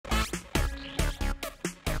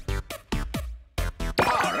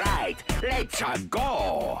Let's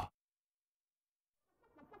go!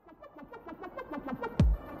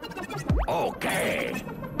 Okay.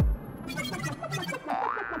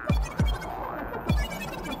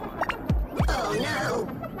 Oh no!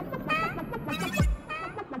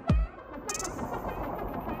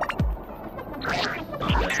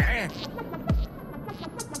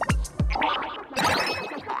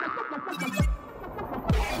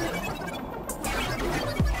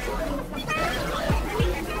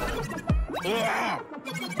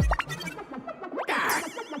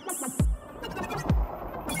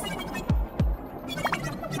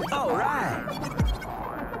 All right.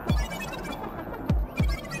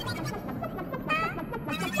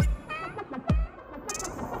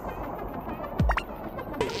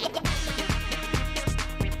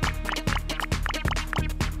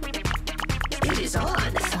 It is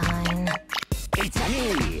on. Fine. It's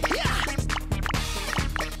me.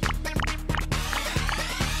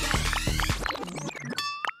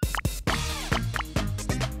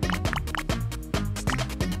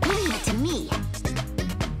 Leave it to me.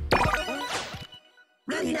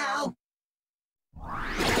 Ready now.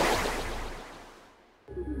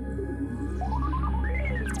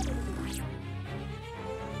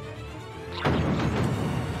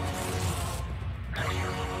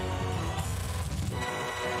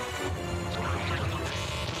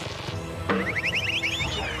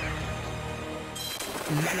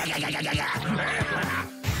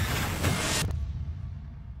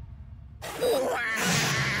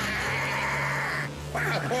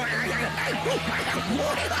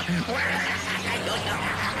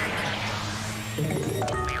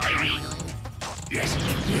 Yes,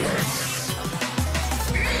 yes.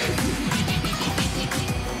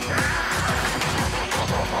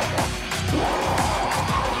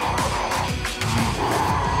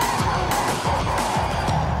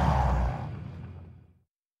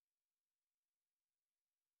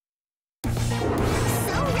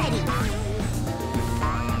 So ready.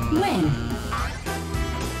 Win.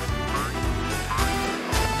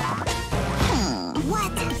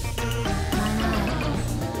 What?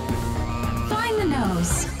 Find the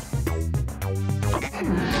nose.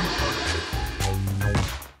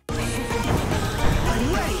 I'm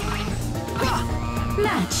ready.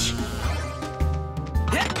 Match.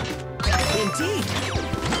 Indeed.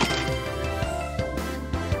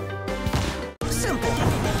 Simple.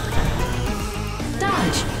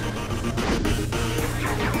 Dodge.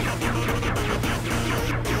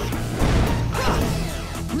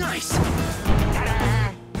 Nice.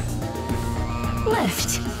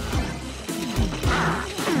 Lift.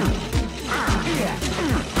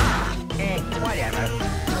 Whatever.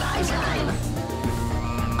 My time.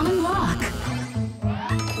 Unlock.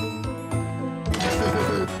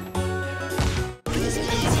 Easy,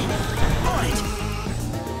 easy. On it.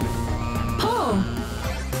 Pull.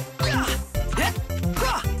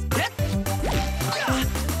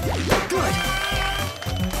 Good.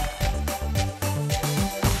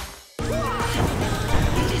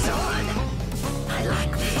 It is on. I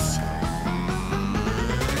like this.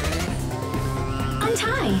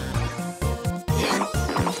 Untie.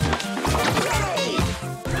 Ready.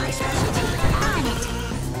 My specialty. On it.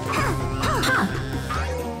 Pop.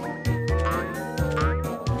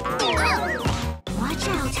 Watch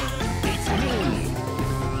out. It's me.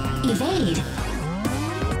 Evade.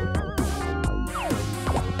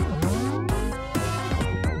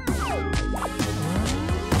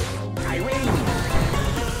 I win.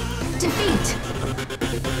 Defeat.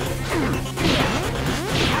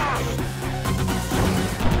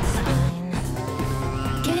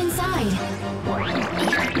 Get inside.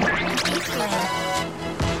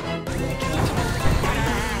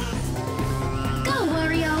 Go,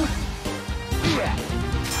 Wario. Yeah.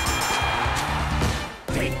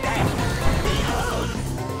 Take that. Behold.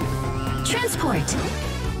 Transport.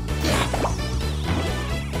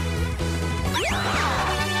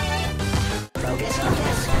 Focus,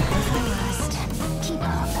 focus. Fast. Keep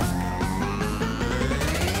up.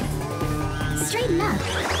 Straighten up.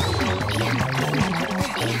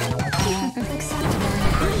 Acceptable.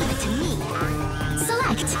 Leave it to me.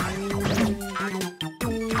 Select.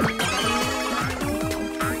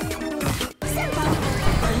 Simple.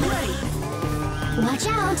 I'm ready. Watch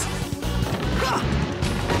out.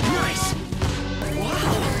 Nice.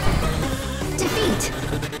 Wow. Defeat.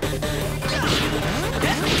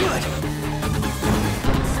 Good.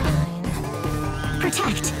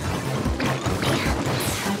 Protect.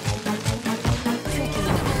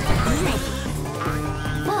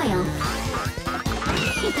 Foil.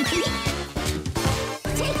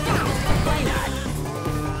 Take that. Why not?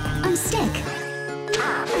 Unstick.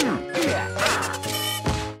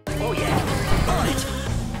 Oh yeah.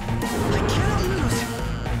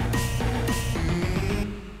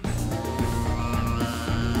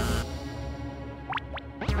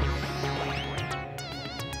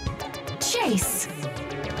 Chase.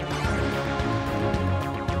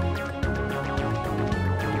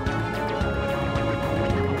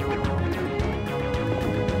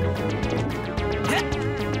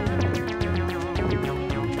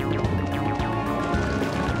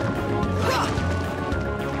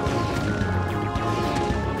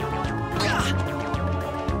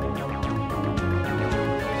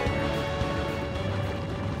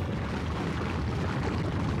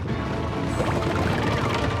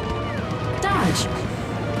 Dodge.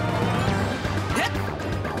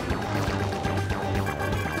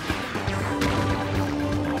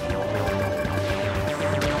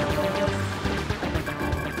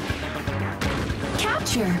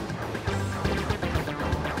 Capture.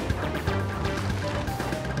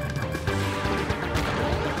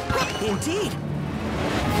 Indeed.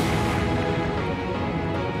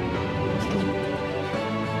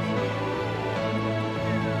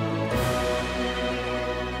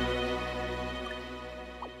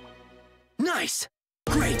 Nice.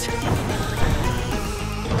 Great.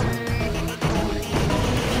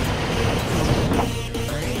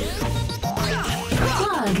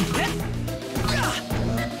 Plug.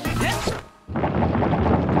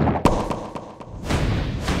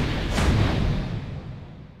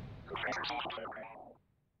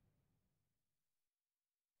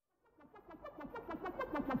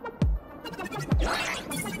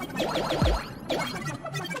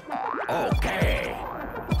 Okay.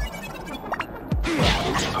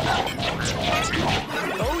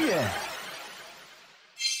 Oh yeah.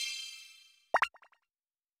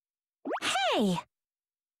 Hey.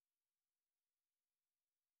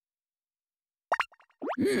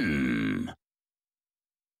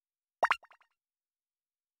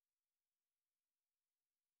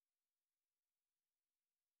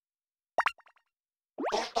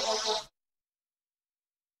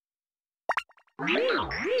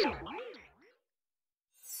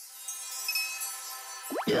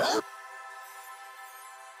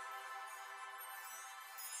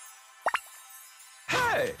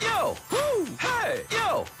 Hey, yo, whoo! Hey,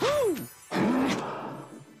 yo, whoo!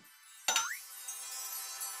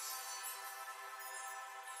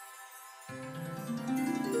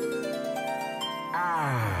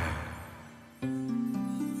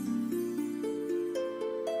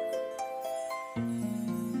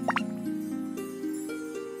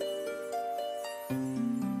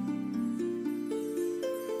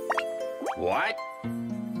 What?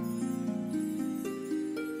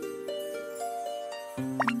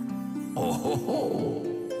 Oh ho ho.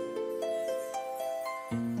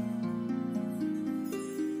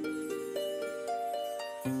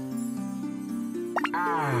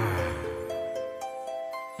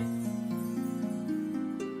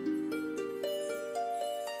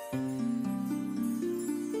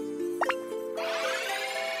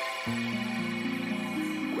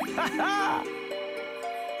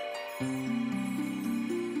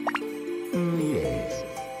 Yes.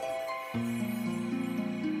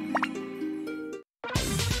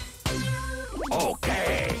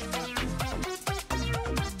 Okay.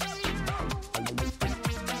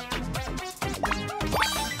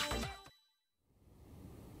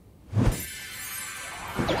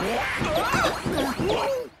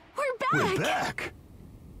 We're back.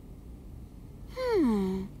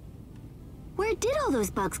 Where did all those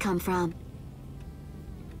bugs come from?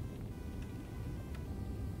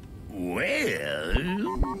 Well.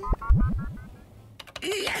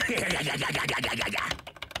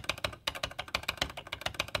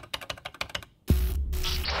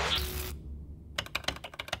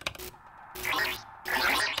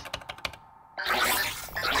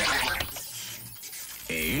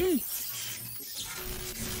 Eh?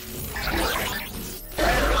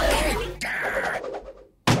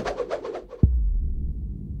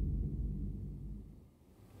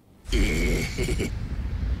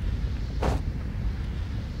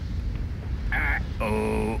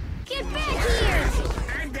 Uh-oh. Get back here!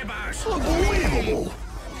 I'm the boss. Unbelievable.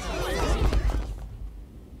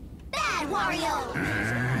 Bad Wario!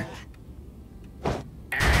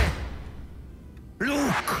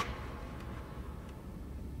 Look.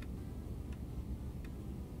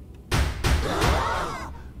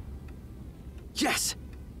 Yes.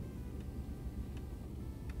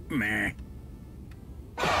 Meh.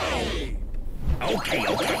 Okay,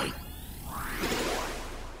 okay.